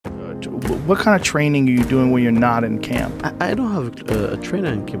What kind of training are you doing when you're not in camp? I don't have a trainer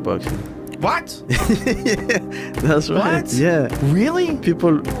in kickboxing. What? That's right. What? Yeah. Really?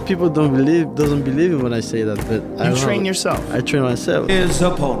 People doesn't believe me when I say that, but You train yourself? I train myself. His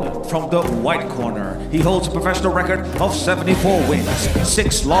opponent from the white corner. He holds a professional record of 74 wins,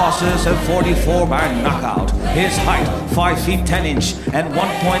 6 losses, and 44 by knockout. His height, 5 feet 10 inches and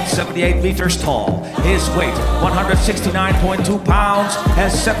 1.78 meters tall. His weight, 169.2 pounds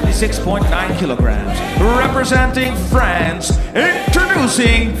and 76.9 kilograms. Representing France,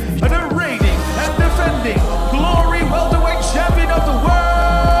 introducing the reigning and defending Glory welterweight champion of the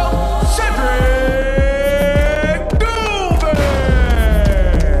world, Cédric Doumbé.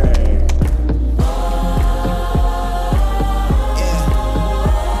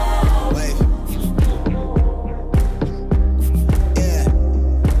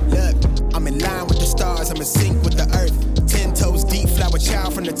 Look, I'm in line with the stars, I'm in sync with the earth. 10 toes deep, flower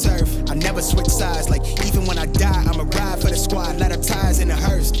child from the turf. I never switch sides, like even when I die, I'ma ride for the squad, let her ties in the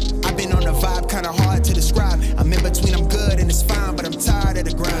hearse. I've been on the vibe, kinda hard to describe. I'm in between, I'm good and it's fine, but I'm tired of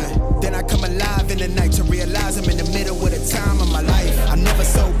the grind. Then I come alive in the night to realize I'm in the middle of the time of my life. I never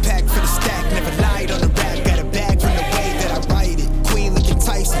so packed for the stack, never lied on the rap. Got a bag from the way that I write it. Queen looking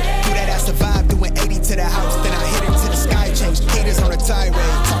Tyson, do that ass survive, doing 80 to the house. Then I hit her to the sky, change haters on a tirade.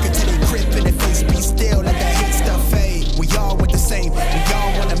 Talking to their crib in the face, be still, let that hate stuff fade. We all want the same, we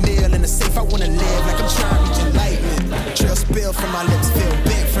all want a meal in the safe. I wanna live like I'm trying to reach enlightenment. Trail spill from my lips, feel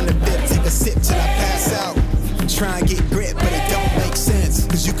big from the bib. Take a sip till I pass out. Try and get grit, but it don't make sense.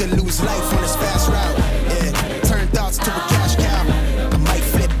 Cause you can lose life on this fast route. Yeah, turn thoughts to a cash cow. I might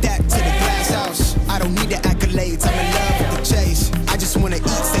flip that to the glass house. I don't need the accolades, I'm in love with the chase. I just wanna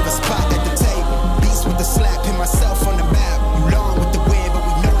eat, save a spot at the table. Beast with the slap, pin myself on the map. You long with the wind, but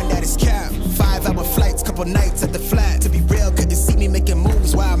we knowing that it's capped. 5-hour flights, couple nights at the flat. To be real, couldn't see me making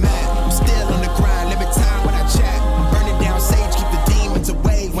moves while I'm at. I'm still on the grind, limit time when I chat. I'm burning down sage, keep the demons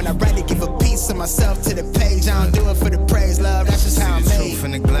away. When I write it, give a piece of myself to the page. I don't do it for the praise, love, that's just how I'm made. Truth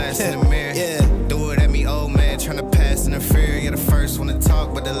in the glass in the mirror. Yeah. Do it at me, old man, tryna pass in the fear. You're the first one to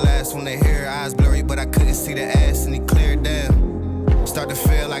talk, but the last one to hear. Eyes blurry, but I couldn't see the ass, and he cleared down. Start to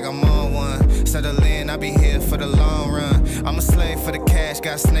feel like I'm on one. Settle in, I'll be here for the long run. I'm a slave for the cash,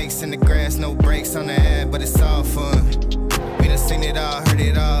 got snakes in the grass, no brakes on the ad, but it's all fun. We done seen it all, heard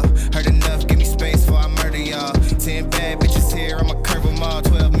it all. Heard enough, give me space before I murder y'all. 10 bad bitches here, I'ma curve them all.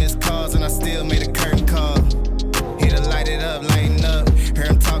 12 missed calls, and I still made a curtain call. Here to light it up, lighten up. Hear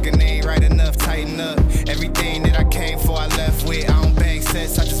him talking, they ain't right enough, tighten up. Everything that I came for, I left with. I don't bang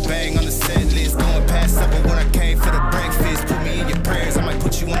sets, I just bang on the set list. Going past supper when I came for the breakfast. Put me in your prayers, I might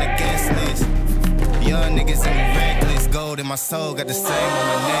put you on the guest list. Young niggas in me reckless. Gold in my soul, got the same on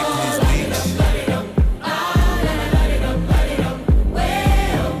my necklace, bitch.